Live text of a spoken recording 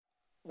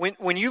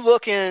when you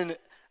look in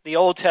the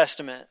Old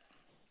Testament,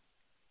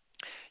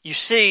 you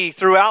see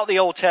throughout the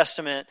Old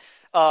Testament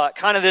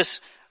kind of this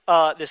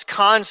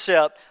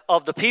concept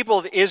of the people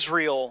of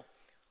Israel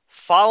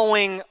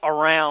following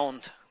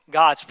around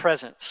God's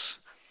presence.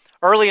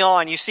 Early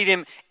on, you see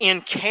them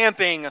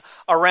encamping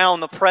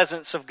around the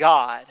presence of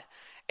God.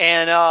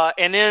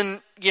 And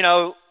then,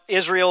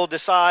 Israel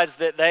decides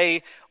that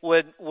they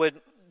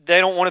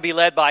don't want to be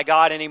led by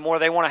God anymore.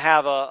 They want to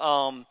have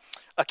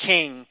a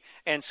king.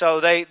 And so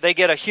they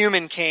get a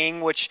human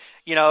king, which,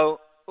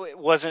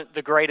 wasn't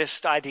the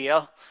greatest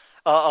idea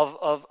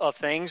of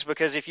things,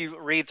 because if you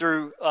read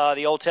through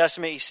the Old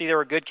Testament, you see there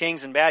were good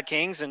kings and bad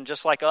kings, and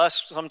just like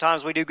us,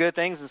 sometimes we do good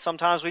things and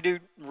sometimes we do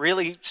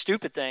really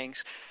stupid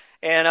things.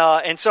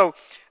 And so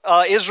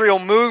Israel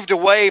moved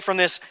away from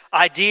this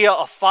idea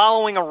of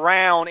following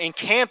around and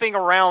camping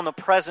around the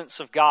presence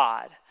of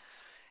God.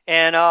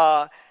 And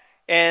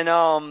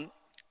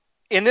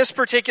in this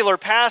particular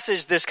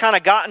passage, this kind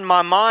of got in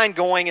my mind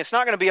going. It's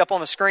not going to be up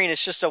on the screen.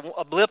 It's just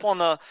a blip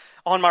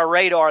on my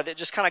radar that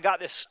just kind of got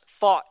this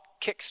thought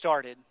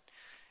kick-started.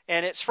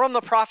 And it's from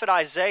the prophet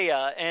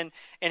Isaiah, and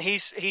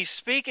he's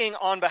speaking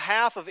on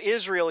behalf of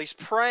Israel. He's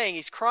praying,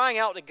 he's crying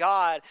out to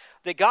God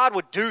that God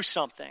would do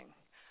something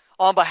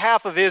on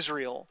behalf of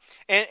Israel.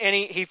 And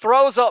he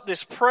throws up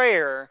this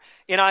prayer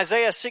in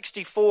Isaiah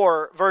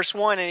 64, verse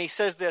 1, and he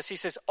says this. He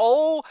says,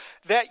 "Oh,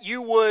 that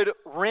you would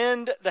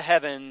rend the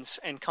heavens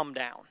and come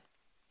down."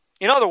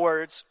 In other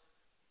words,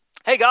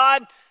 hey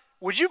God,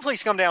 would you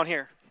please come down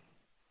here?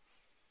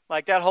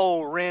 Like that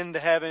whole rend the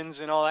heavens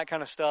and all that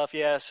kind of stuff.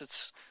 Yes,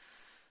 it's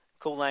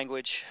cool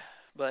language.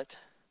 But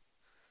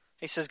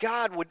he says,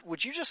 God,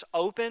 would you just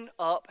open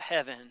up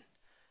heaven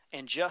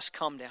and just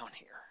come down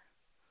here?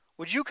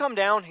 Would you come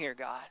down here,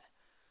 God?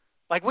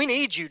 Like we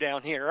need you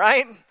down here,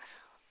 right?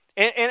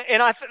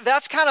 And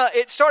that's kind of,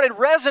 it started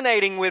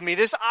resonating with me,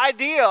 this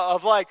idea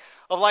of like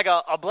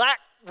a black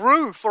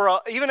roof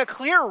or even a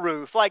clear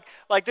roof. Like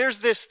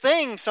there's this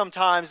thing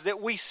sometimes that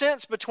we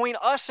sense between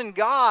us and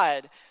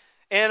God.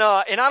 And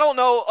I don't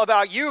know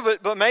about you,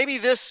 but maybe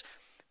this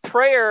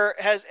prayer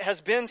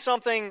has been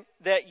something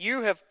that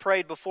you have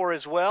prayed before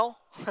as well.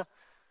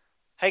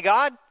 Hey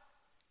God,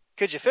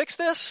 could you fix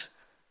this?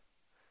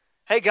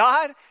 Hey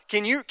God,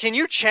 can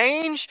you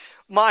change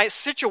my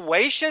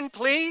situation,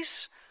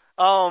 please?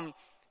 I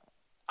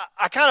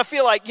kind of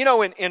feel like,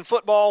 in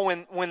football,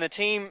 when the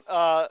team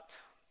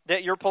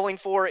that you're pulling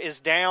for is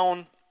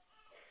down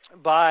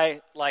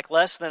by like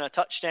less than a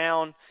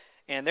touchdown,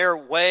 and they're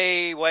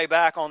way, way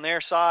back on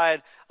their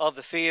side of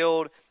the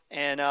field,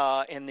 and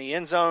the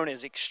end zone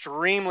is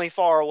extremely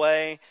far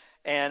away,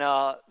 and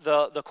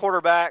the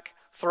quarterback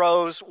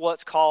throws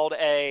what's called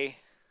a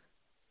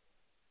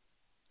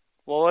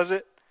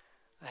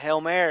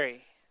Hail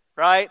Mary,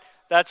 right?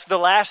 That's the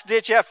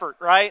last-ditch effort,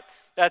 right?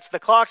 That's the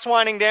clock's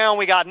winding down.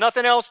 We got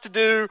nothing else to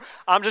do.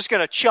 I'm just going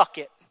to chuck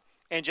it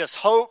and just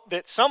hope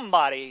that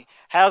somebody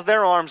has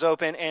their arms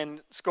open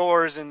and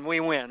scores and we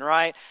win,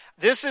 right?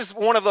 This is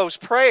one of those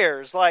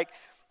prayers like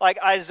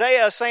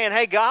Isaiah saying,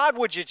 hey, God,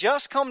 would you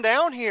just come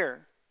down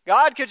here?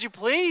 God, could you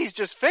please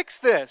just fix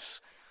this?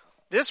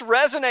 This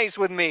resonates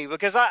with me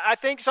because I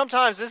think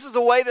sometimes this is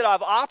the way that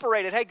I've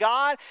operated. Hey,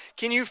 God,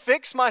 can you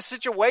fix my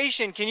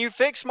situation? Can you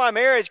fix my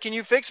marriage? Can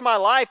you fix my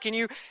life? Can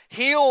you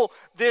heal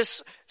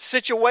this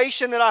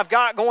situation that I've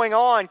got going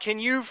on? Can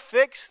you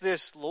fix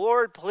this,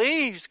 Lord?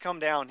 Please come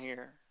down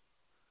here.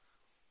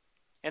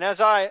 And as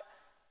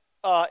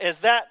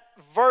that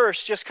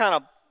verse just kind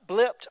of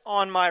blipped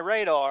on my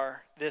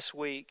radar this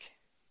week,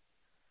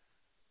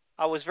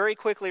 I was very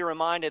quickly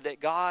reminded that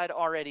God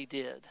already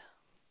did.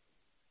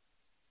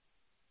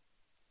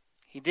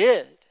 He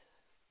did.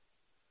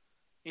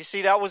 You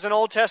see, that was an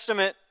Old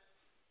Testament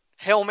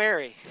Hail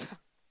Mary.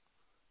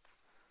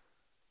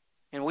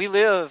 And we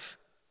live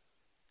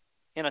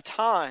in a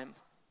time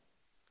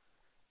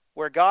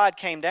where God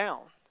came down.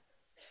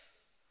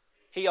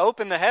 He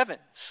opened the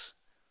heavens.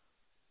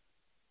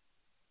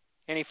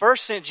 And He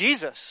first sent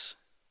Jesus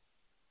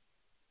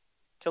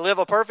to live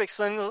a perfect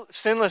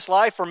sinless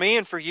life for me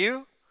and for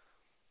you,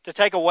 to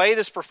take away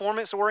this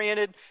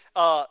performance-oriented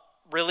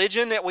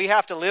religion that we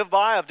have to live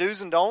by of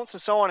do's and don'ts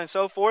and so on and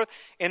so forth.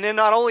 And then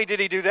not only did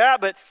He do that,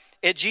 but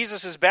at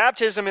Jesus'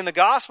 baptism in the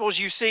Gospels,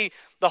 you see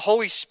the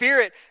Holy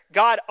Spirit,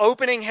 God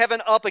opening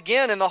heaven up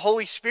again and the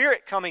Holy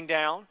Spirit coming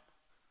down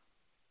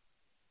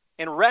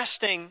and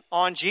resting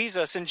on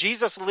Jesus. And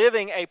Jesus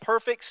living a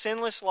perfect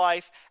sinless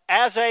life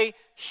as a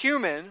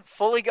human,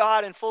 fully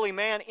God and fully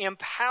man,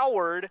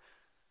 empowered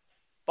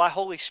by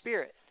Holy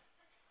Spirit.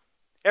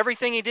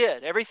 Everything He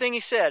did, everything He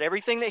said,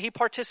 everything that He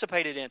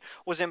participated in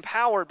was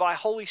empowered by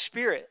Holy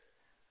Spirit.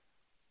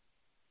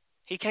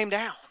 He came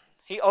down.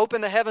 He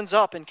opened the heavens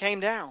up and came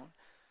down.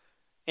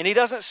 And He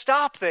doesn't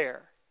stop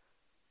there.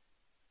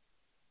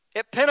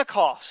 At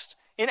Pentecost,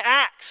 in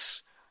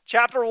Acts,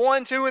 chapter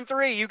 1, 2, and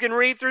 3, you can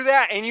read through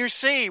that and you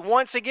see,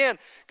 once again,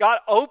 God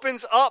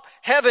opens up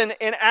heaven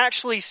and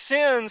actually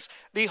sends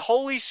the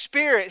Holy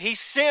Spirit. He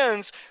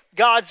sends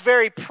God's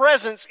very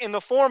presence in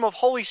the form of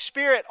Holy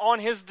Spirit on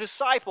His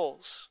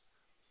disciples.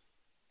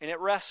 and it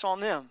rests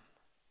on them.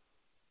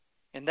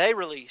 And they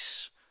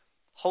release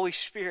Holy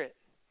Spirit.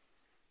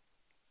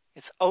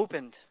 It's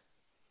opened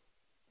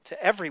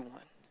to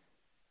everyone.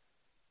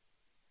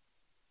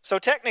 So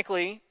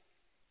technically,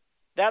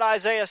 that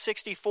Isaiah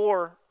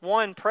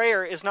 64:1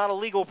 prayer is not a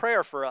legal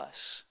prayer for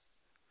us.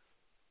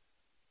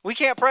 We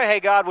can't pray, hey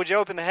God, would you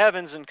open the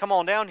heavens and come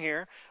on down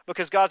here,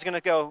 because God's going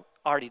to go,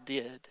 already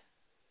did.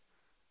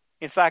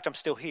 In fact, I'm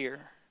still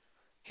here.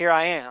 Here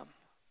I am.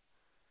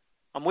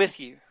 I'm with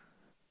you.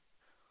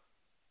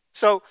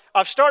 So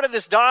I've started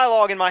this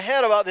dialogue in my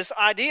head about this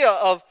idea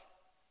of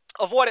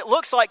what it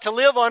looks like to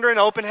live under an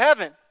open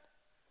heaven.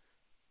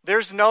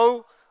 There's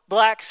no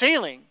black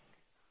ceiling.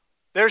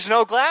 There's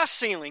no glass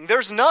ceiling.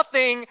 There's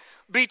nothing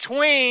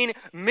between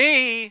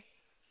me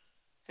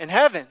and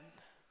heaven.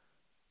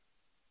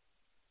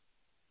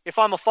 If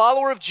I'm a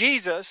follower of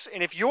Jesus,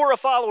 and if you're a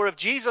follower of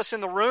Jesus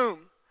in the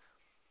room,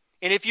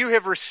 and if you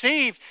have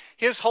received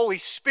His Holy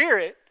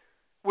Spirit,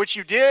 which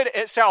you did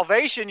at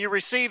salvation, you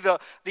received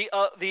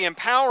the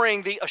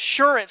empowering, the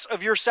assurance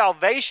of your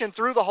salvation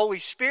through the Holy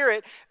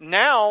Spirit.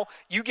 Now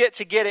you get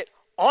it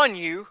on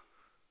you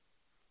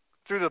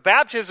through the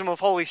baptism of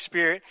Holy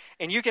Spirit,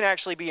 and you can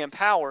actually be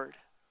empowered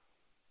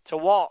to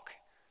walk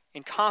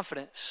in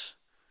confidence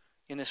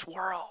in this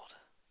world.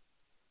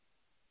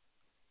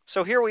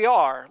 So here we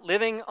are,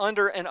 living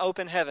under an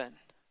open heaven.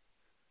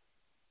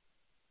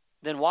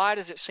 Then why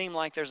does it seem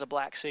like there's a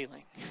black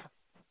ceiling?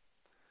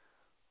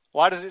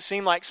 Why does it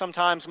seem like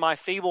sometimes my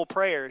feeble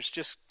prayers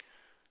just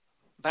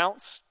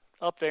bounce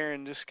up there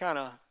and just kind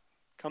of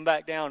come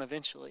back down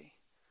eventually?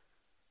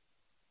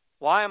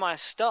 Why am I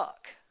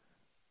stuck?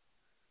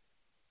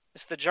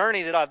 It's the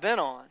journey that I've been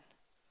on.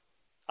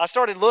 I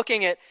started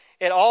looking at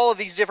all of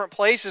these different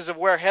places of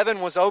where heaven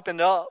was opened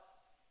up.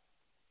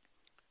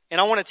 And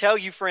I want to tell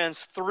you,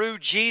 friends, through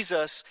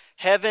Jesus,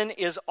 heaven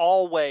is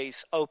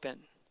always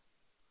open.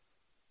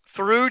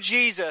 Through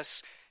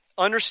Jesus,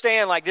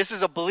 understand, like, this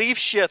is a belief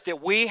shift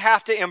that we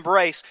have to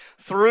embrace.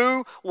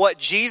 Through what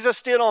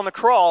Jesus did on the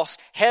cross,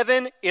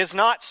 heaven is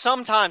not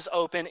sometimes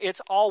open, it's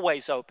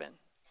always open.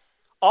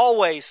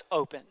 Always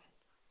open.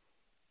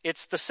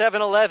 It's the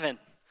 7-Eleven,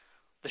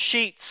 the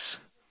Sheetz,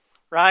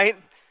 right?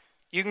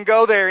 You can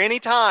go there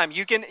anytime.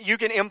 You can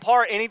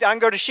impart anytime. I can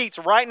go to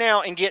Sheetz right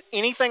now and get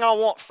anything I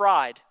want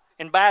fried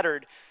and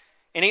battered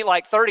and eat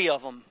like 30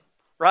 of them,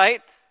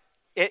 right?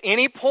 At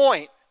any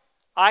point,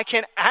 I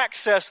can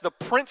access the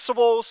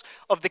principles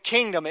of the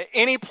kingdom. At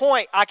any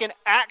point, I can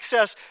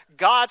access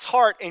God's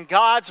heart and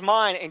God's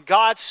mind and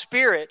God's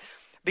spirit,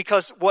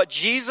 because what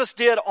Jesus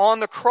did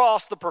on the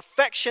cross, the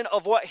perfection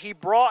of what He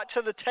brought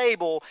to the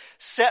table,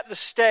 set the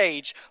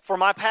stage for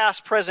my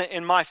past, present,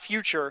 and my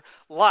future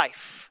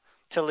life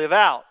to live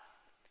out.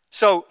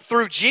 So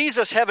through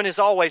Jesus, heaven is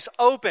always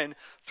open.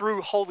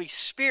 Through Holy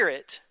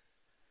Spirit,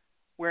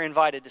 we're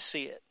invited to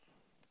see it.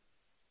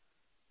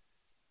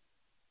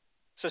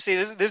 So see,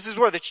 this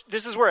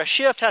is where a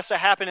shift has to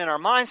happen in our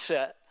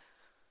mindset.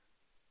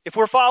 If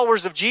we're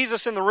followers of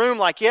Jesus in the room,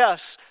 like,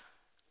 yes,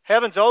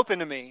 heaven's open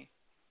to me.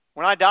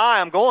 When I die,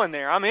 I'm going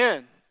there. I'm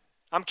in.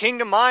 I'm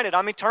kingdom-minded.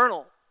 I'm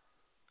eternal.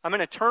 I'm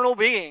an eternal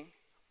being.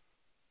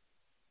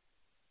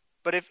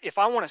 But if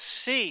I want to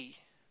see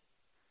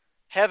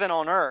heaven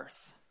on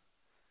earth,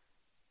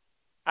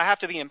 I have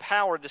to be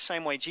empowered the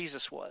same way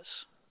Jesus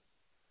was.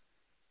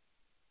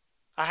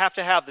 I have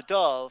to have the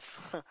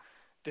dove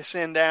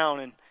descend down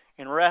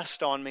and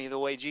rest on me the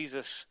way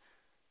Jesus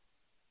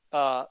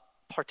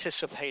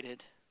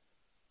participated.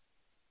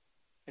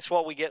 It's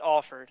what we get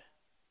offered.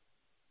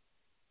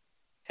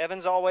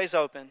 Heaven's always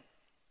open.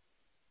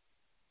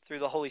 Through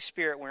the Holy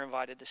Spirit, we're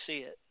invited to see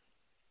it.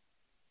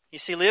 You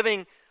see,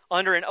 living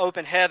under an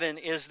open heaven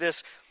is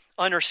this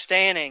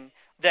understanding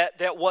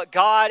that what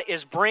God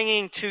is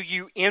bringing to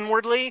you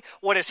inwardly,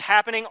 what is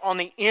happening on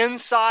the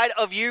inside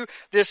of you,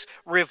 this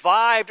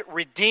revived,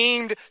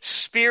 redeemed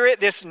spirit,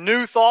 this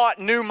new thought,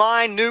 new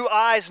mind, new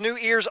eyes, new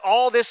ears,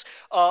 all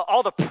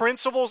the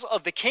principles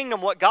of the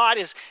kingdom, what God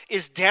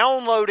is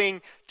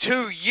downloading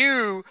to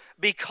you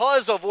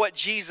because of what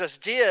Jesus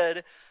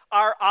did.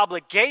 Our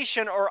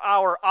obligation or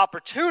our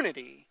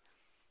opportunity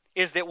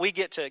is that we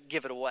get to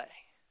give it away.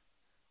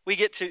 We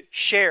get to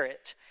share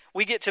it.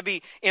 We get to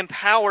be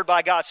empowered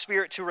by God's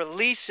Spirit to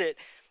release it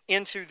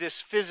into this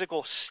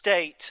physical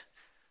state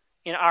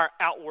in our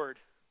outward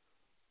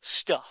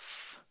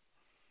stuff.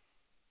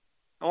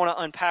 I want to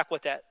unpack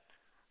what that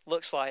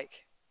looks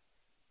like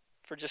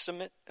for just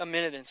a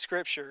minute in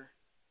Scripture.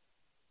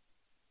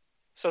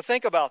 So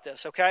think about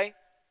this, okay?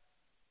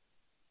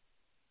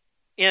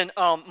 In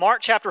Mark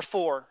chapter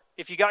 4,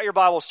 if you got your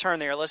Bibles, turn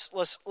there. Let's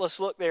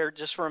look there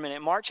just for a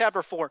minute. Mark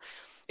chapter 4.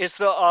 It's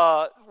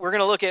we're going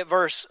to look at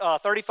verse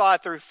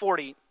 35 through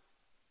 40.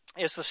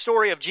 It's the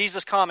story of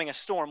Jesus calming a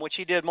storm, which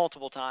He did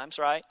multiple times,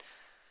 right?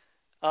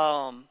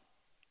 And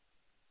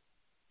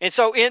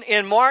so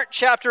in Mark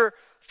chapter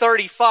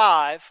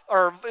 35,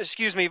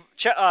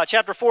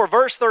 chapter 4,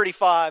 verse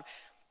 35,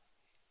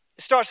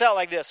 it starts out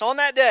like this. On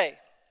that day,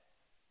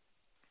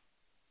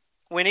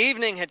 when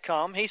evening had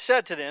come,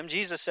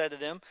 Jesus said to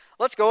them,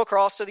 let's go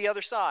across to the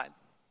other side.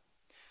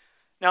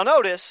 Now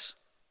notice,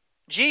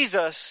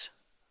 Jesus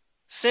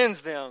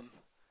sends them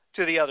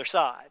to the other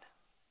side.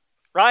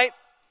 Right?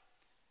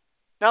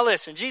 Now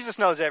listen, Jesus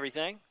knows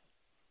everything.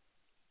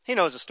 He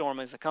knows a storm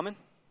is coming.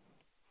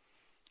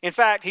 In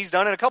fact, he's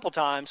done it a couple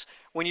times.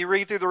 When you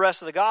read through the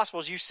rest of the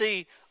Gospels, you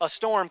see a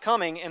storm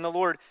coming and the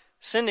Lord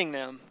sending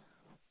them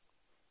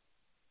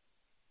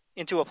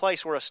into a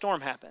place where a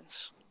storm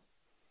happens.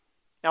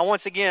 Now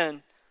once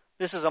again,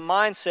 this is a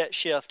mindset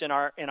shift in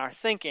our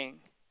thinking.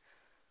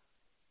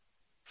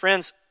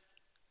 Friends,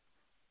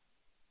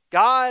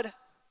 God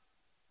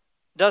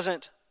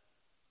doesn't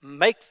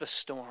make the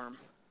storm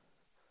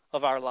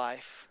of our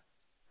life,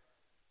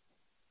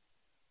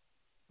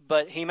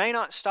 but He may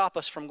not stop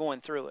us from going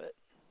through it.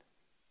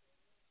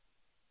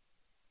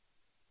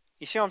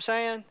 You see what I'm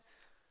saying?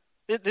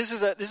 This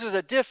is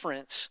a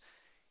difference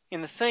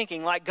in the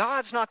thinking. Like,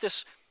 God's not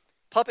this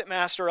puppet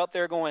master up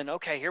there going,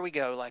 okay, here we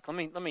go. Like,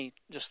 let me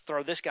just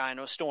throw this guy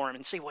into a storm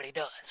and see what he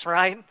does,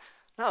 right?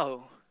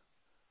 No.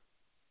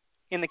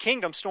 In the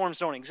kingdom, storms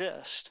don't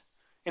exist.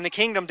 In the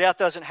kingdom, death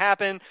doesn't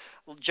happen.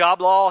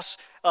 Job loss,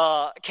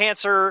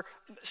 cancer,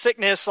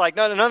 sickness, like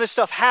none of this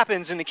stuff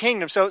happens in the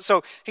kingdom.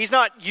 So he's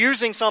not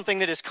using something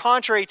that is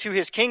contrary to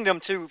his kingdom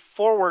to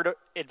forward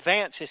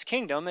advance his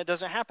kingdom. It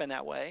doesn't happen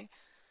that way.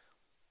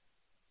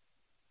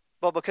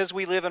 But because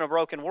we live in a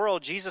broken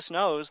world, Jesus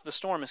knows the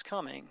storm is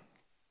coming.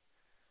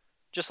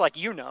 Just like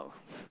you know,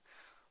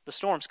 the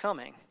storm's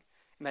coming.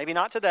 Maybe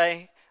not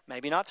today,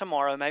 maybe not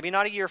tomorrow, maybe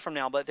not a year from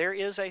now, but there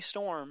is a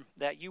storm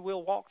that you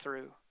will walk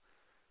through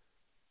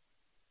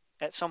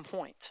at some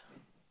point.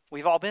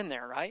 We've all been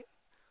there, right?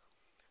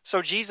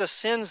 So Jesus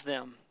sends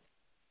them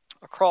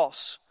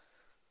across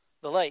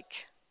the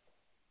lake.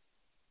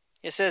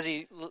 It says,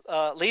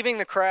 leaving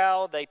the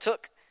crowd, they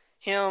took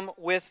him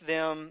with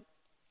them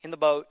in the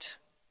boat,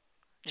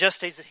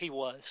 just as he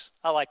was.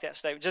 I like that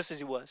statement, just as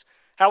he was.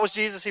 How was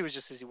Jesus? He was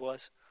just as he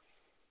was.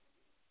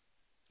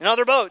 In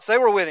other boats, they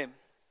were with him.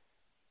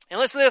 And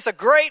listen to this, a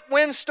great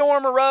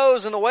windstorm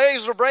arose, and the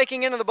waves were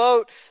breaking into the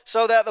boat,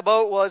 so that the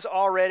boat was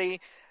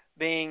already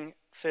being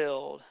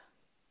filled.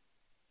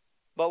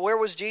 But where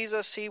was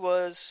Jesus? He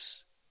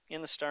was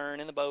in the stern,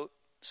 in the boat,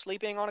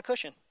 sleeping on a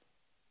cushion.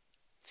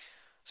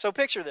 So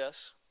picture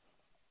this.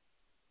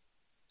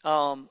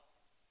 I've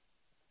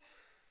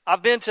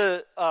been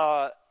to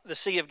the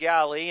Sea of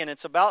Galilee, and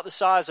it's about the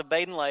size of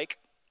Baden Lake,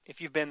 if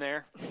you've been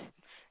there.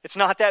 It's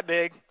not that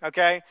big,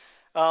 okay?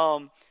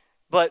 But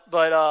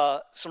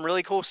some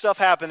really cool stuff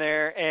happened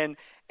there,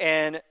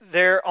 and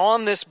they're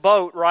on this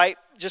boat, right?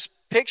 Just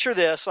picture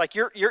this, like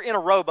you're in a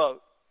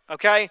rowboat,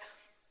 okay?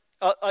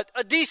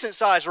 A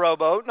decent-sized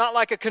rowboat, not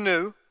like a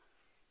canoe,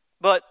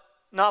 but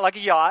not like a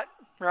yacht,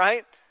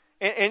 right?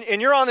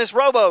 And you're on this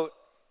rowboat,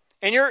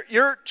 and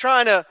you're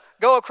trying to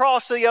go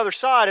across to the other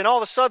side, and all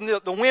of a sudden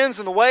the winds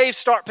and the waves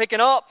start picking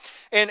up,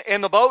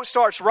 and the boat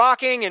starts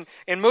rocking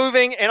and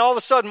moving, and all of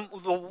a sudden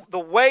the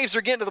waves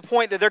are getting to the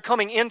point that they're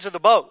coming into the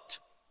boat.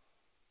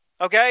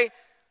 Okay?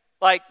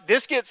 Like,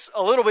 this gets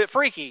a little bit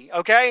freaky,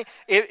 okay?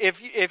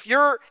 If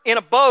you're in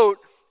a boat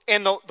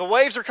and the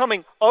waves are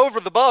coming over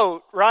the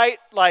boat, right?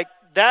 Like,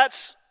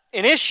 that's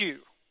an issue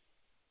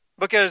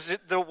because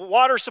the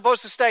water's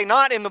supposed to stay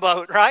not in the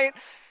boat, right?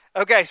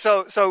 Okay,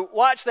 so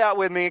watch that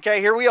with me, okay?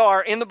 Here we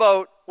are in the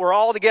boat. We're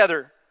all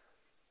together.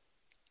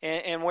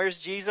 And where's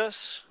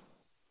Jesus?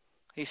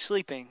 He's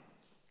sleeping.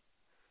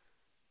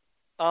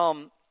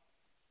 In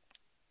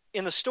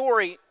the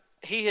story,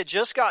 he had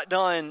just got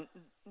done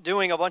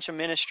doing a bunch of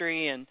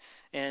ministry and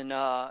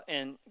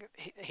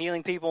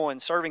healing people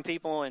and serving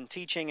people and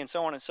teaching and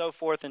so on and so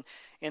forth. And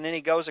then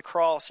he goes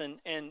across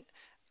and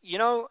you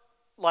know,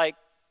 like,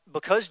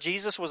 because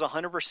Jesus was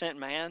 100%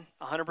 man,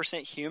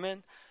 100%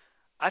 human,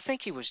 I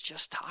think he was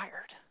just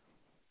tired.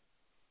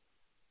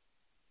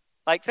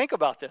 Like, think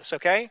about this,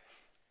 okay?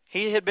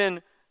 He had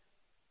been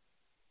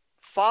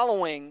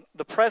following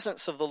the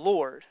presence of the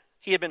Lord.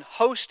 He had been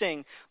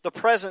hosting the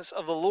presence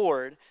of the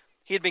Lord.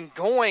 He had been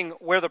going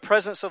where the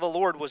presence of the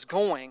Lord was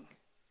going.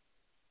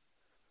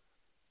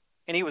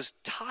 And he was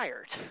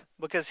tired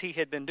because he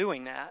had been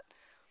doing that.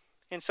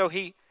 And so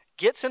he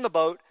gets in the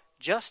boat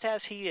just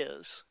as he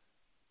is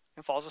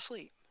and falls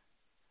asleep.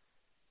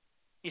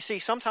 You see,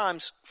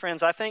 sometimes,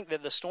 friends, I think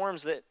that the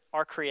storms that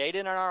are created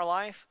in our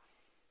life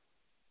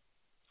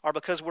are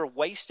because we're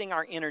wasting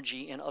our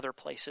energy in other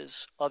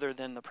places other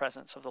than the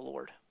presence of the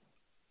Lord.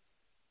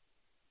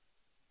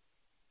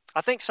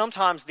 I think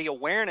sometimes the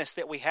awareness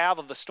that we have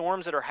of the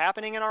storms that are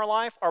happening in our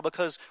life are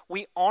because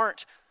we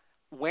aren't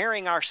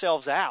wearing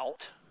ourselves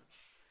out.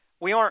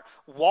 We aren't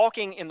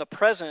walking in the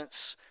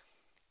presence,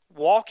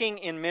 walking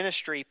in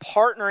ministry,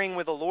 partnering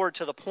with the Lord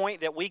to the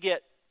point that we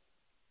get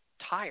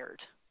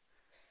tired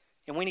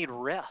and we need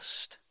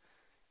rest.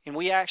 And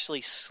we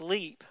actually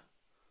sleep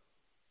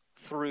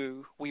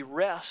we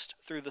rest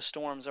through the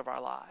storms of our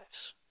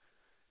lives.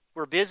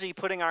 We're busy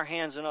putting our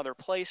hands in other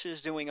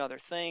places, doing other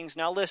things.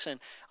 Now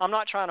listen, I'm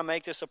not trying to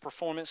make this a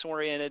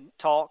performance-oriented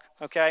talk,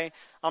 okay?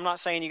 I'm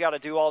not saying you got to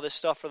do all this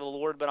stuff for the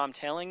Lord, but I'm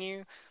telling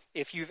you,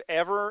 if you've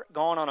ever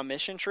gone on a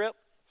mission trip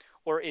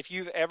or if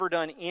you've ever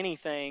done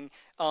anything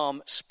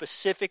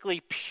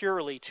specifically,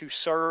 purely to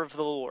serve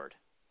the Lord,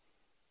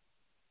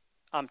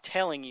 I'm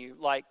telling you,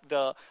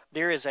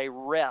 there is a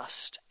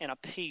rest and a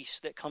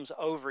peace that comes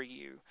over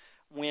you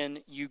when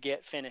you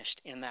get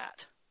finished in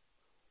that.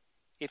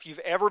 If you've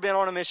ever been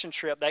on a mission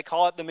trip, they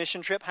call it the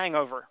mission trip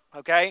hangover,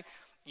 okay?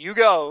 You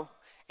go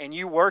and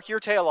you work your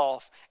tail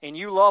off and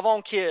you love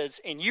on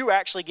kids and you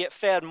actually get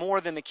fed more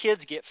than the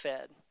kids get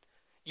fed.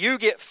 You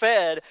get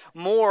fed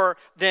more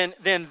than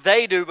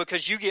they do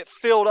because you get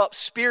filled up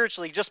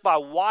spiritually just by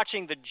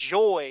watching the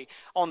joy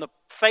on the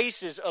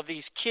faces of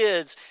these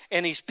kids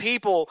and these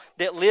people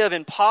that live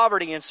in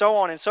poverty and so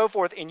on and so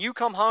forth. And you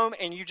come home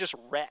and you just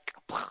wreck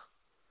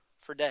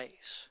for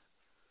days.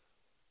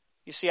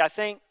 You see, I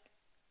think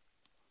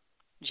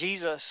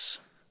Jesus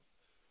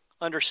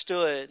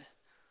understood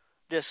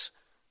this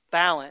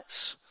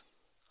balance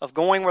of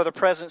going where the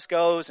presence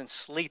goes and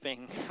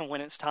sleeping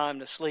when it's time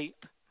to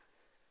sleep.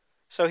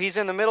 So he's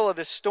in the middle of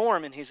this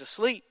storm and he's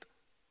asleep.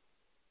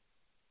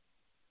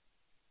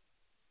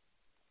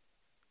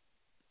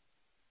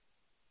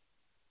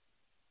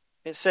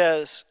 It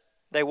says,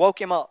 they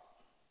woke him up.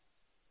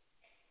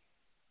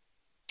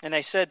 And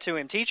they said to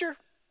him, "Teacher,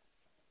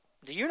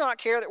 do you not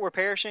care that we're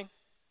perishing?"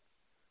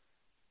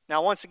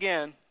 Now, once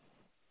again,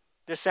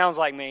 this sounds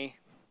like me.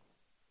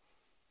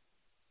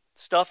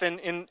 Stuff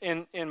in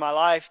my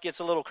life gets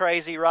a little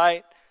crazy,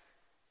 right?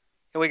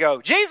 And we go,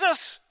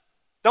 "Jesus,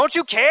 don't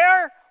you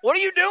care? What are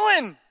you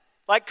doing?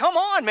 Come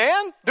on,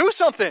 man. Do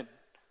something.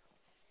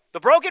 The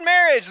broken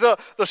marriage, the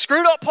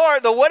screwed up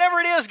part, the whatever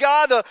it is,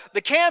 God,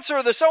 the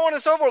cancer, the so on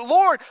and so forth.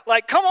 Lord,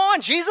 come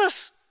on,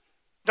 Jesus.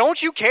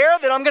 Don't you care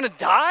that I'm going to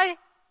die?"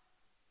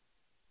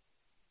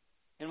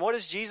 And what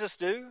does Jesus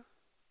do?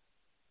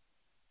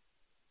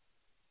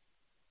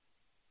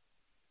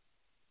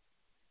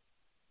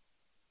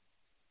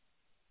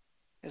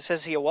 It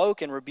says he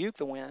awoke and rebuked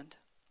the wind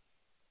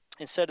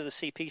and said to the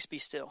sea, "Peace, be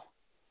still."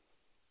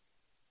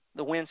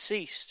 The wind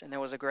ceased, and there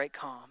was a great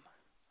calm.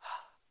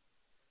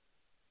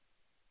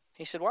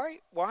 He said,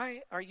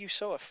 why are you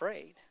so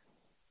afraid?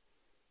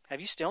 Have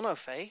you still no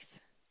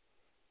faith?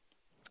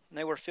 And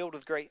they were filled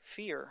with great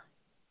fear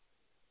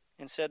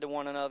and said to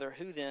one another,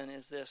 "Who then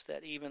is this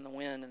that even the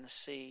wind and the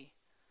sea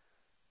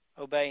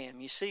obey him?"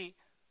 You see,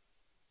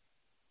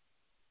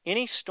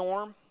 any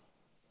storm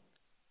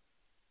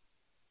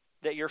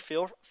that you're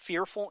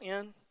fearful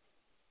in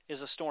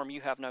is a storm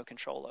you have no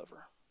control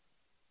over.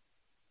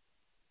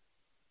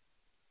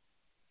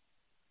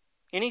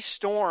 Any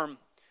storm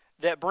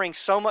that brings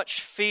so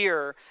much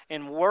fear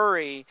and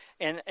worry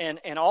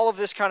and all of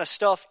this kind of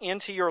stuff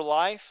into your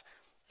life,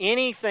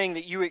 anything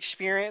that you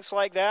experience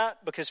like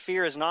that, because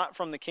fear is not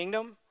from the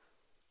kingdom,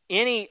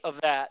 any of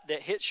that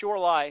hits your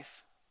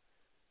life,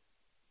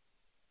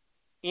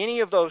 any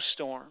of those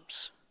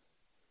storms,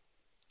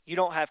 you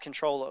don't have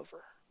control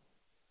over.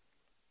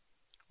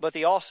 But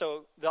the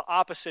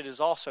opposite is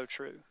also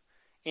true.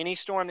 Any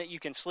storm that you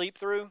can sleep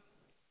through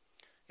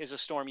is a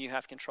storm you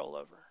have control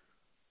over.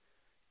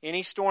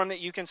 Any storm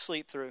that you can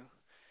sleep through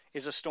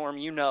is a storm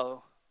you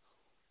know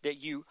that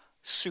you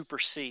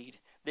supersede,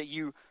 that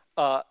you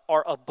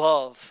are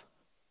above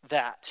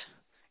that.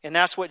 And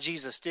that's what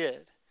Jesus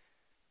did.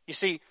 You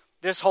see,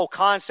 this whole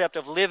concept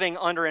of living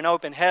under an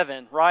open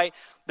heaven, right?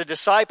 The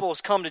disciples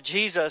come to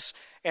Jesus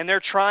and they're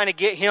trying to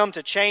get him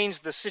to change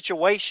the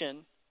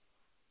situation,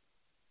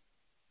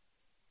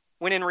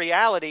 when in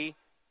reality,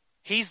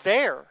 he's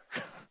there.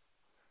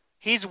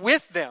 He's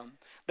with them.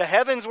 The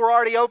heavens were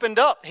already opened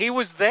up. He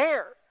was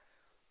there.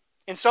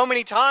 And so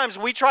many times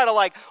we try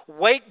to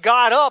wake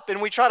God up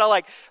and we try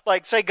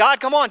to say, "God,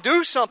 come on,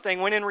 do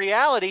something," when in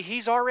reality,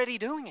 he's already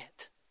doing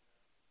it.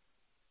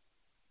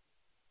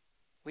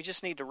 We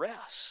just need to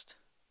rest.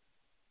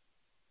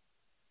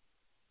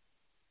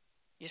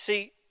 You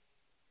see,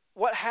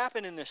 what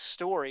happened in this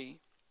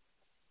story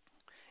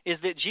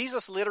is that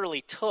Jesus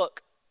literally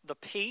took the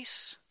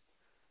peace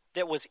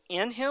that was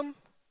in him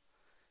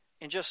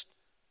and just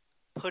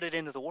put it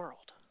into the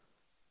world.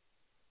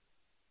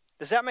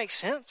 Does that make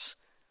sense?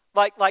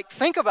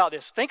 Think about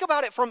this. Think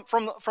about it from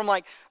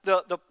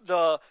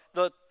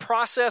the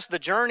process, the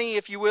journey,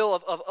 if you will,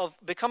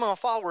 of becoming a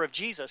follower of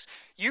Jesus.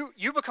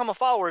 You become a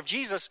follower of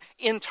Jesus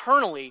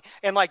internally,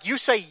 and you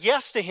say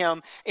yes to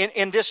him,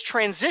 and this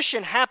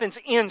transition happens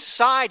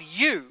inside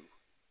you.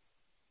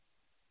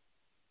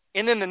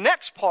 And then the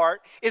next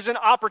part is an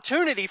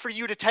opportunity for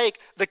you to take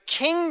the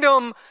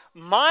kingdom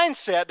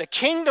mindset, the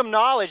kingdom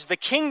knowledge, the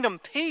kingdom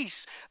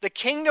peace, the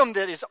kingdom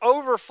that is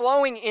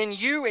overflowing in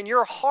you and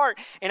your heart,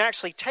 and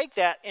actually take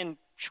that and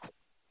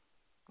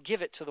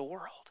give it to the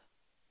world.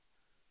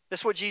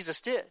 That's what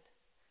Jesus did.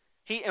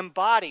 He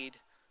embodied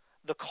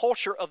the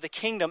culture of the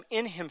kingdom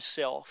in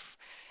himself.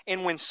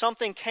 And when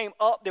something came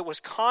up that was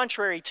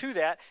contrary to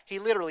that, he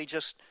literally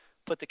just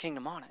put the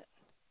kingdom on it.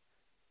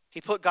 He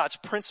put God's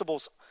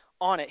principles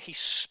on it. He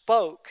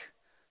spoke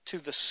to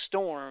the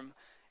storm,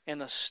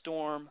 and the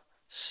storm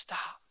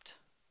stopped.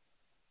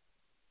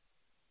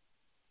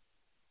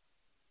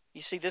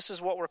 You see, this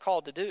is what we're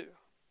called to do.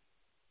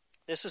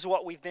 This is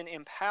what we've been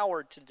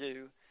empowered to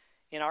do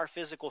in our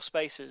physical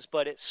spaces,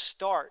 but it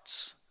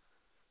starts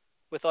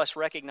with us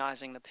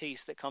recognizing the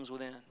peace that comes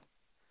within.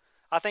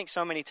 I think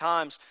so many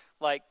times,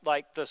 like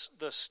the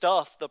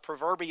stuff, the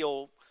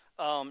proverbial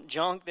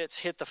junk that's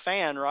hit the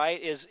fan,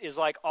 right, is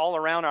like all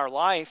around our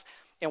life,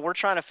 and we're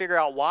trying to figure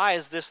out, why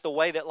is this the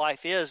way that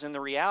life is? And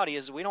the reality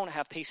is we don't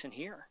have peace in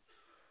here.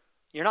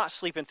 You're not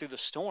sleeping through the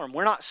storm.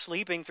 We're not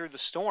sleeping through the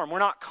storm. We're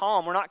not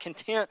calm. We're not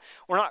content.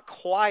 We're not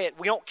quiet.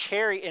 We don't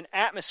carry an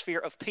atmosphere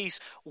of peace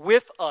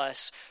with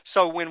us.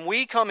 So when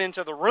we come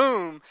into the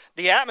room,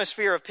 the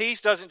atmosphere of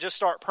peace doesn't just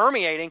start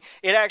permeating.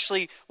 It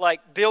actually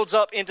like builds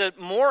up into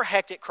more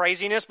hectic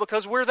craziness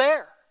because we're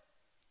there.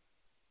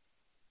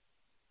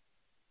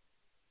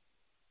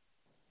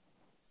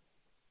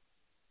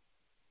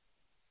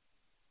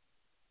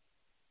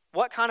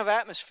 What kind of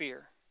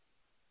atmosphere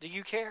do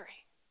you carry?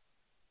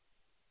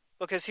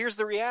 Because here's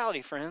the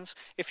reality, friends.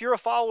 If you're a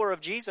follower of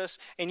Jesus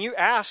and you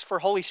ask for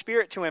Holy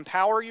Spirit to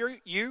empower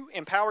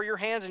empower your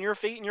hands and your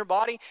feet and your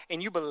body,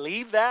 and you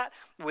believe that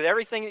with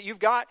everything that you've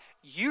got,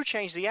 you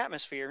change the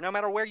atmosphere no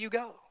matter where you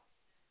go.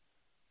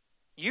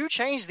 You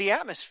change the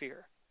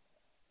atmosphere.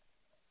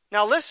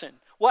 Now listen,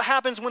 what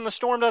happens when the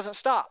storm doesn't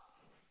stop?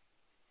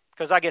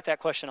 Because I get that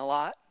question a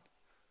lot.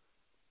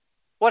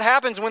 What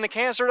happens when the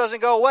cancer doesn't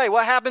go away?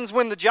 What happens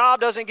when the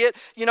job doesn't get,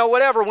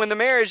 whatever, when the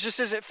marriage just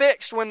isn't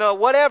fixed, when the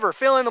whatever,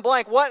 fill in the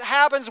blank. What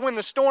happens when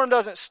the storm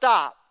doesn't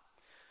stop?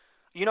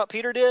 You know what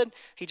Peter did?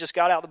 He just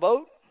got out of the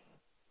boat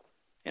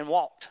and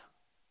walked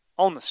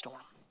on the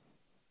storm.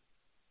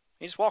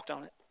 He just walked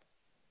on it.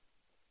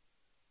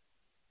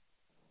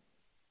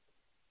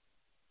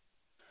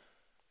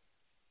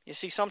 You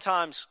see,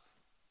 sometimes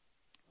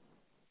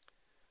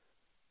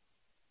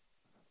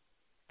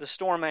the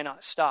storm may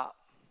not stop,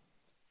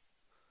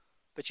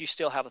 but you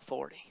still have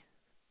authority.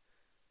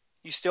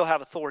 You still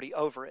have authority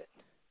over it.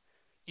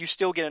 You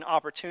still get an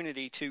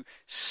opportunity to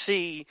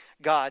see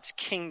God's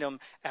kingdom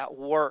at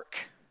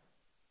work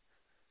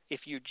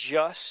if you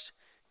just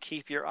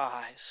keep your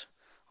eyes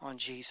on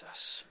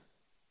Jesus.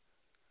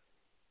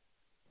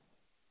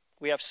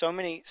 We have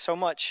so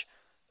much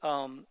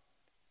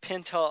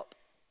pent up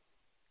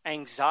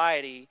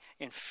anxiety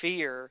and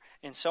fear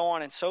and so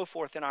on and so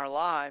forth in our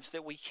lives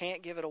that we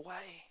can't give it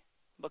away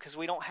because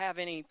we don't have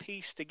any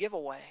peace to give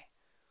away.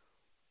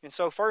 And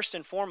so first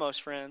and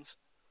foremost, friends,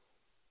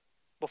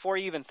 before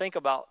you even think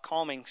about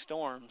calming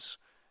storms,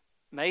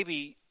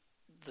 maybe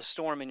the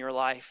storm in your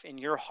life, in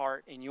your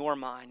heart, in your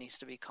mind needs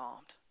to be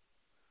calmed.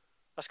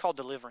 That's called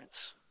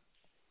deliverance.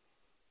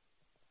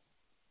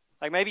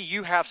 Like maybe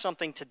you have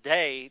something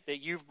today that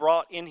you've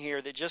brought in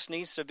here that just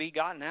needs to be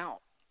gotten out.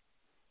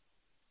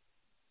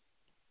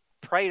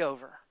 Prayed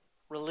over,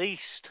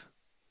 released.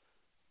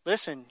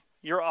 Listen,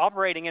 you're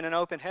operating in an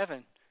open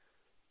heaven.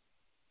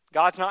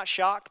 God's not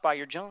shocked by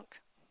your junk.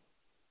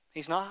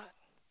 He's not.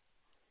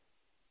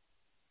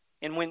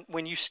 And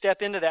when you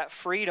step into that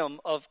freedom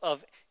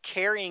of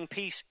carrying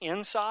peace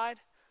inside,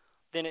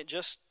 then it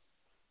just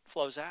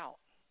flows out.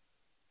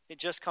 It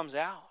just comes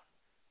out.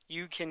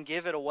 You can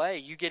give it away.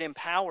 You get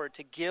empowered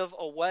to give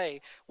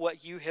away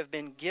what you have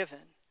been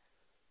given.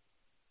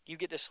 You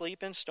get to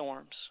sleep in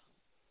storms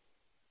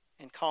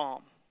and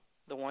calm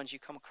the ones you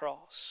come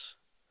across.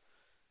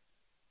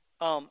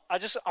 I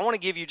want to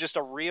give you just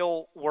a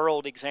real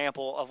world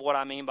example of what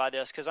I mean by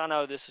this, because I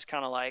know this is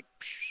kind of like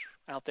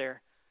out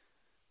there.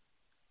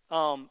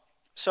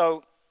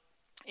 So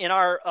in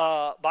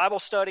our Bible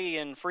study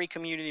and free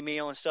community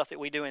meal and stuff that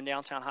we do in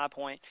downtown High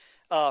Point,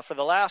 for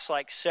the last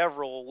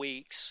several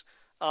weeks,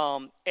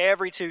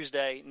 every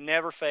Tuesday,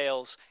 never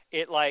fails,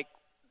 it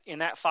in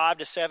that 5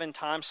 to 7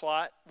 time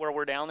slot where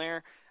we're down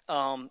there,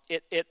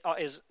 it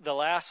is the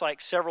last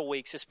several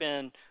weeks, it's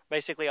been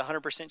basically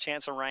 100%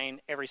 chance of rain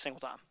every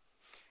single time.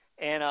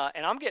 And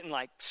I'm getting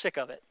sick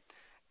of it.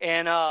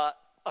 And a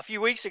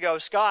few weeks ago,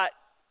 Scott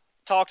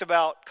talked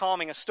about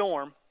calming a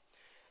storm,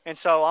 and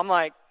so I'm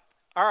like,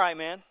 all right,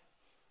 man,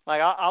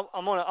 I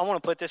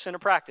want to put this into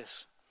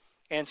practice.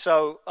 And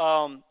so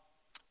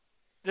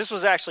this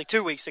was actually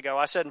 2 weeks ago.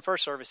 I said in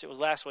first service it was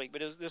last week,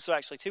 but this was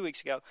actually 2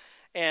 weeks ago.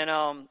 And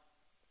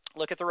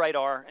look at the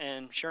radar,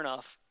 and sure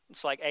enough,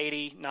 it's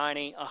 80,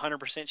 90,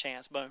 100%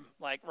 chance, boom,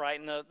 right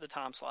in the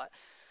time slot.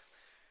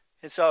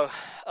 And so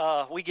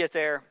we get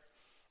there.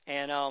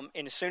 And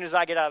as soon as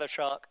I get out of the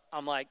truck,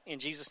 I'm like, in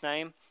Jesus'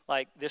 name,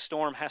 this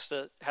storm has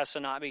to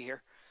not be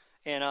here.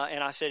 And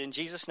I said, in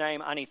Jesus'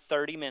 name, I need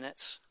 30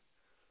 minutes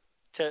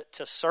to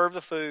serve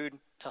the food,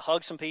 to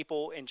hug some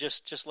people, and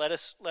just let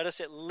us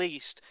at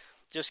least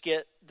just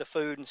get the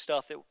food and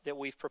stuff that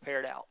we've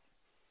prepared out.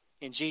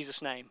 In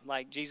Jesus' name,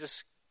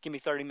 Jesus, give me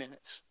 30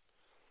 minutes.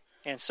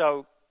 And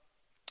so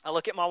I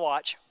look at my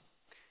watch,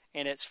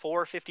 and it's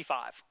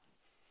 4:55.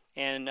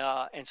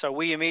 And so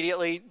we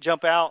immediately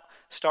jump out,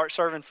 start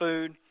serving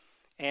food,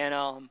 and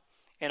all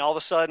of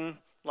a sudden,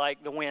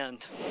 the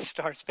wind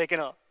starts picking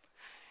up,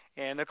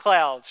 and the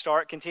clouds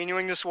start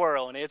continuing to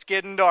swirl, and it's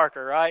getting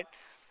darker, right?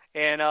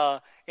 And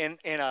a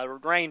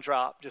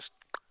raindrop just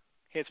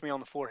hits me on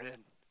the forehead,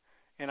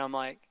 and I'm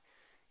like,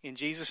 in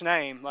Jesus'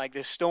 name,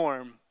 this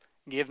storm,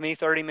 give me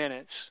 30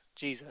 minutes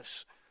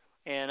Jesus.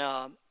 And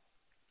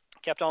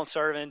kept on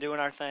serving, doing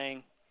our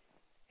thing.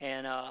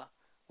 And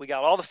we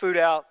got all the food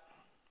out.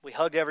 We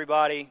hugged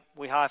everybody.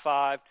 We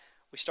high-fived.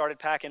 We started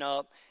packing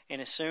up. And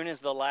as soon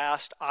as the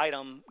last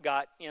item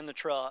got in the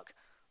truck,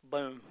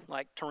 boom,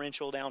 like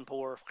torrential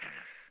downpour,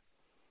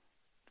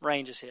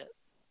 rain just hit.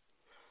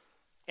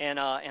 And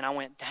I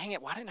went, dang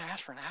it, why didn't I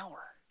ask for an hour?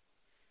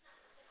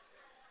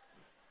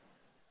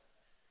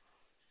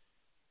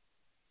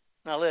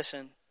 Now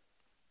listen,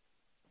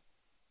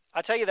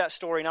 I tell you that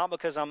story not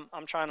because I'm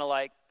trying to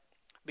like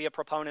be a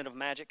proponent of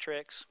magic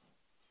tricks,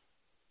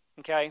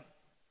 okay?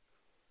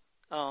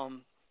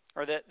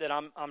 Or that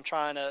I'm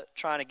trying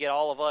to get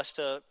all of us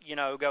to, you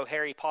know, go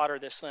Harry Potter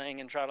this thing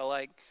and try to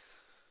like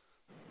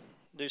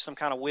do some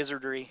kind of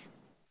wizardry.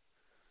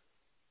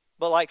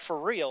 But like for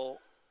real,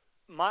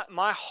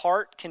 my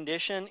heart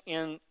condition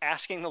in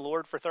asking the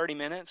Lord for 30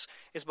 minutes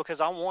is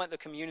because I want the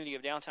community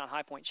of downtown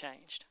High Point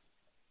changed.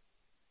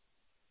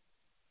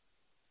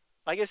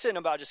 Like, this isn't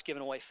about just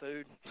giving away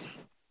food.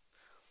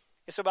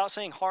 It's about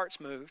seeing hearts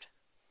moved.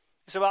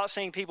 It's about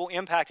seeing people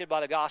impacted by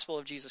the gospel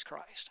of Jesus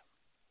Christ.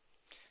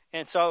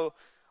 And so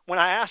when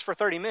I ask for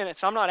 30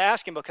 minutes, I'm not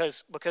asking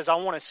because I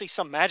want to see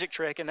some magic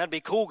trick, and that'd be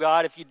cool,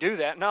 God, if you do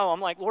that. No,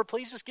 I'm like, Lord,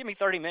 please just give me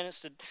 30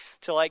 minutes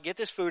to like get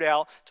this food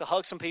out, to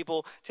hug some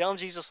people, tell them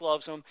Jesus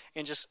loves them,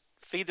 and just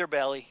feed their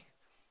belly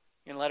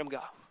and let them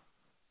go.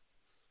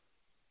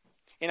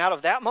 And out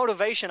of that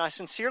motivation, I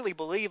sincerely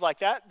believe like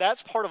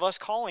that's part of us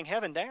calling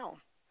heaven down.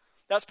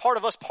 That's part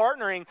of us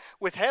partnering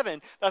with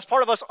heaven. That's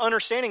part of us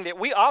understanding that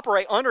we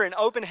operate under an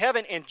open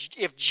heaven. And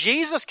if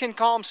Jesus can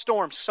calm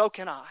storms, so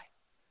can I.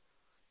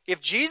 If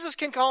Jesus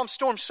can calm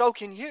storms, so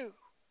can you.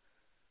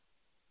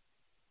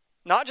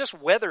 Not just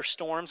weather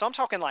storms. I'm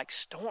talking like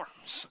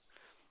storms.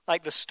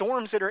 Like the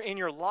storms that are in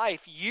your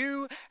life,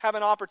 you have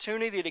an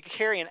opportunity to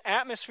carry an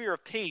atmosphere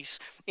of peace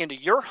into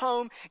your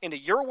home, into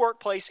your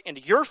workplace,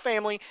 into your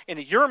family,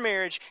 into your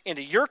marriage,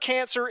 into your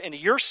cancer, into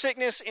your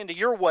sickness, into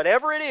your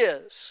whatever it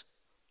is,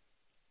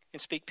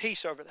 and speak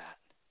peace over that.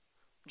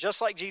 Just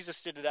like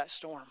Jesus did to that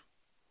storm.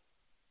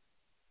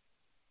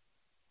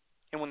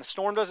 And when the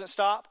storm doesn't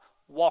stop,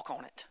 walk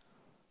on it.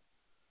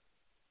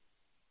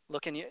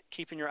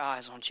 Keeping your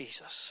eyes on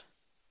Jesus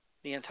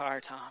the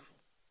entire time.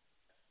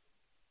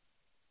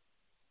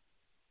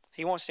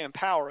 He wants to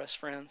empower us,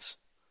 friends,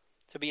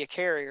 to be a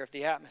carrier of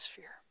the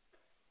atmosphere.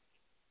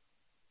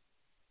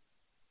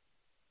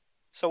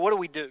 So what do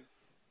we do?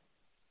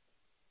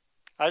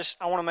 I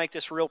want to make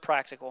this real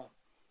practical.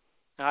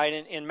 All right,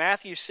 in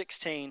Matthew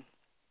 16,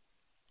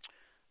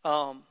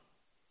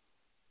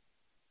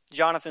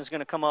 Jonathan's going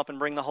to come up and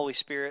bring the Holy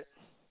Spirit,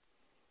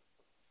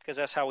 because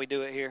that's how we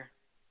do it here.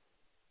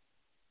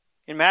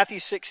 In Matthew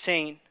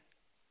 16,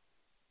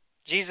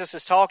 Jesus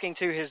is talking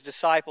to his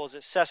disciples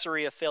at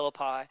Caesarea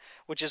Philippi,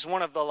 which is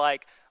one of the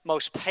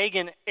most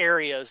pagan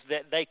areas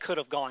that they could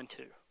have gone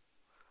to.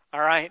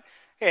 All right?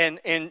 And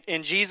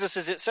Jesus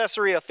is at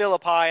Caesarea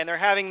Philippi, and they're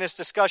having this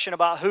discussion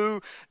about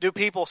who do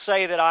people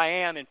say that I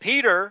am. And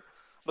Peter,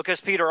 because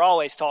Peter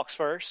always talks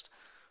first,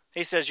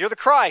 he says, "You're the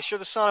Christ, you're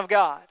the Son of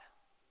God."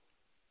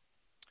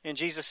 And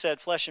Jesus says,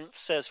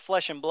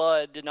 "Flesh and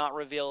blood did not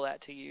reveal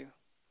that to you.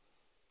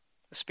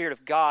 The Spirit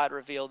of God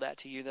revealed that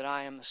to you, that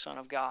I am the Son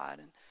of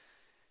God."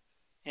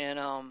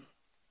 And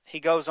he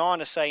goes on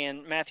to say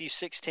in Matthew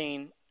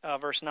 16,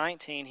 verse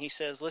 19, he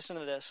says, listen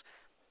to this,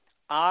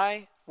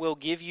 "I will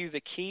give you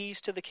the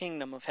keys to the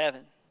kingdom of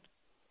heaven.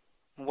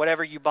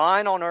 Whatever you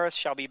bind on earth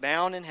shall be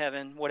bound in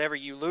heaven. Whatever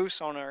you loose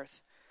on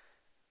earth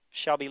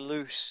shall be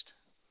loosed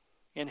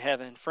in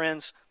heaven."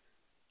 Friends,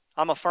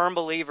 I'm a firm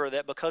believer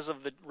that because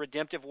of the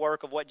redemptive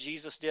work of what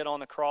Jesus did on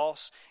the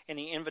cross and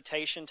the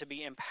invitation to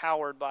be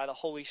empowered by the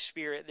Holy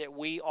Spirit that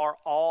we are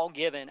all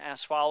given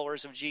as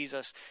followers of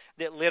Jesus,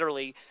 that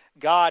literally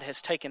God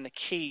has taken the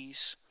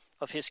keys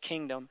of his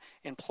kingdom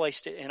and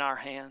placed it in our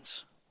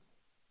hands.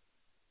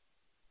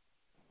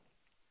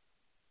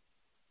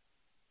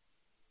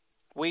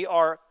 We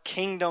are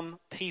kingdom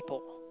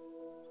people.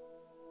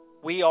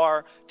 We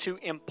are to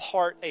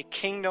impart a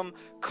kingdom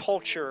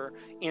culture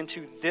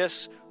into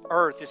this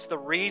earth. It's the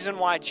reason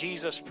why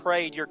Jesus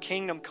prayed, "Your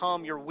kingdom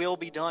come, your will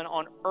be done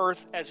on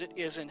earth as it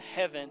is in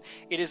heaven."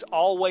 It is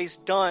always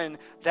done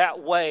that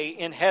way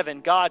in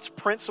heaven. God's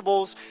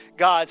principles,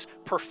 God's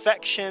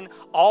perfection,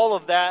 all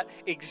of that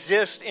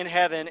exists in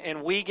heaven,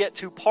 and we get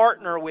to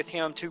partner with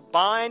him to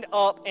bind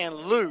up and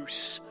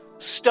loose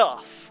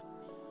stuff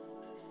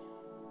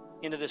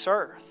into this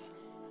earth.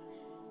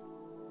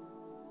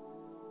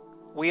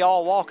 We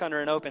all walk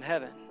under an open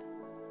heaven.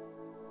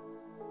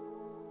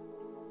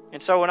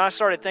 And so when I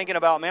started thinking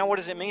about, man, what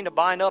does it mean to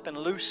bind up and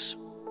loose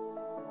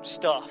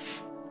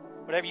stuff?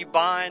 Whatever you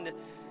bind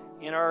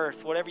in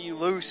earth, whatever you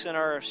loose in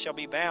earth shall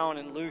be bound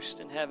and loosed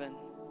in heaven,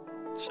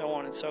 so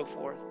on and so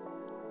forth.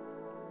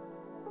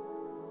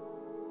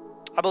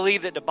 I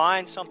believe that to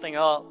bind something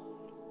up,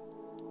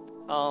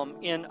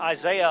 in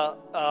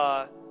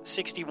Isaiah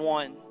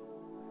 61,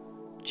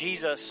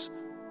 Jesus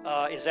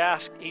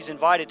he's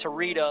invited to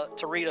read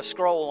a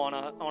scroll on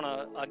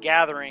a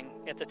gathering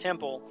at the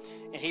temple,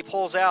 and he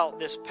pulls out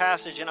this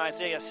passage in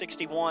Isaiah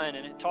 61,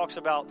 and it talks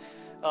about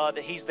that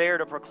he's there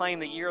to proclaim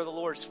the year of the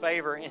Lord's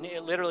favor, and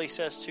it literally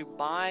says to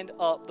bind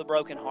up the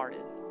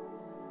brokenhearted.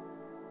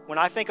 When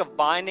I think of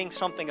binding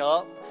something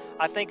up,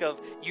 I think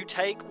of you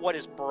take what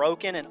is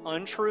broken and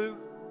untrue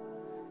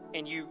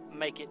and you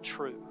make it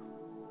true.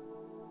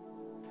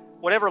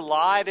 Whatever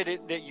lie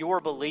that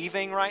you're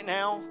believing right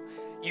now,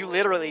 you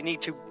literally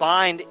need to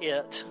bind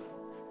it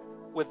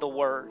with the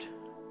Word.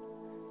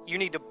 You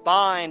need to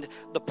bind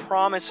the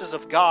promises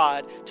of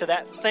God to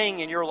that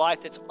thing in your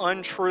life that's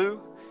untrue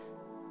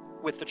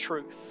with the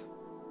truth.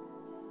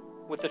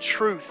 With the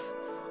truth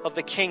of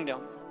the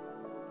kingdom.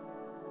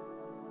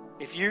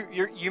 If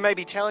you may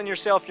be telling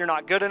yourself you're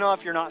not good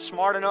enough, you're not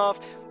smart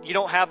enough, you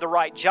don't have the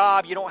right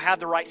job, you don't have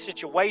the right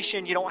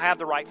situation, you don't have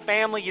the right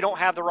family, you don't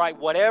have the right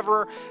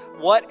whatever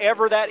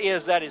that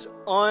is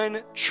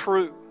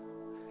untrue.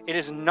 It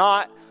is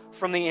not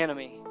from the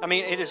enemy.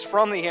 It is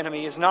from the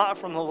enemy, it's not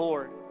from the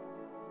Lord.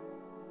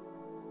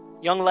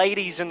 Young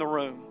ladies in the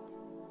room,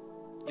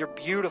 you're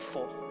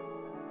beautiful.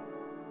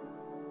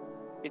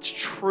 It's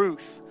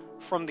truth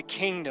from the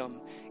kingdom.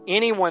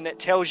 Anyone that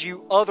tells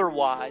you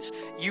otherwise,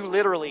 you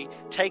literally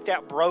take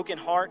that broken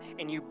heart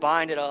and you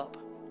bind it up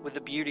with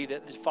the beauty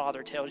that the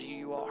Father tells you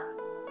you are.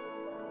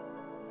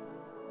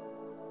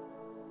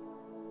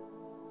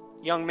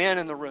 Young men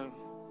in the room,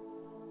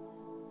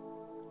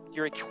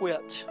 you're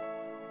equipped,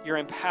 you're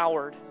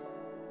empowered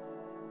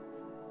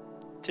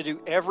to do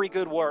every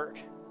good work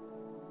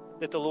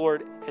that the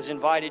Lord has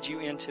invited you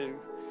into.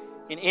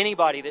 And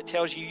anybody that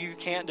tells you you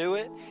can't do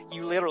it,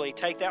 you literally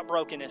take that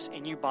brokenness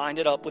and you bind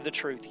it up with the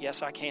truth.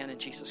 Yes, I can in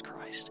Jesus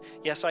Christ.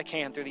 Yes, I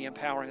can through the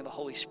empowering of the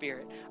Holy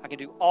Spirit. I can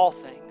do all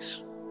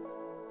things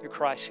through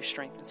Christ who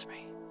strengthens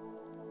me.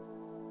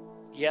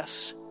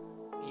 Yes,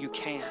 you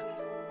can.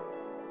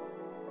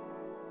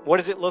 What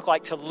does it look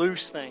like to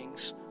loose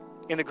things?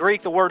 In the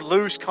Greek, the word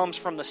loose comes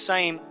from the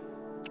same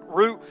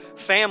root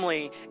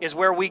family is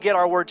where we get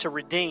our word to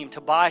redeem, to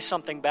buy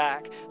something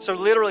back. So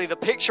literally the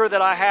picture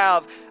that I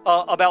have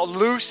about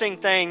loosing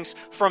things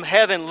from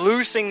heaven,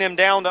 loosing them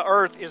down to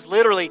earth is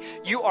literally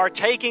you are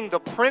taking the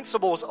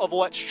principles of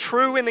what's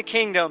true in the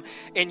kingdom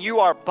and you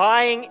are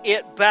buying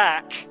it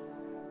back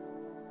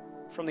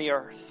from the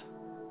earth.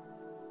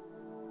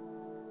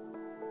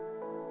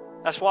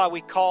 That's why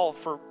we call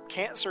for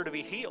cancer to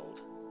be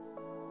healed.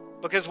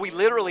 Because we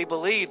literally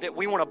believe that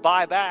we want to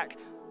buy back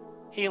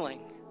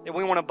healing. That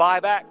we want to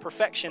buy back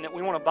perfection, that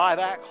we want to buy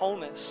back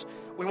wholeness.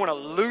 We want to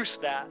loose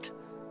that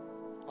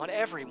on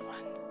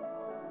everyone.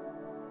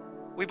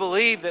 We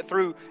believe that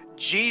through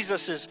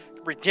Jesus'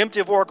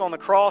 redemptive work on the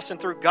cross and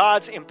through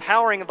God's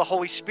empowering of the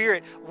Holy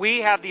Spirit,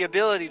 we have the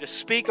ability to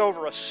speak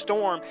over a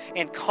storm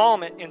and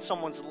calm it in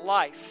someone's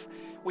life.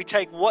 We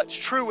take what's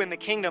true in the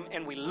kingdom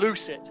and we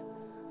loose it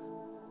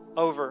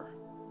over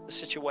the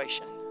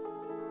situation.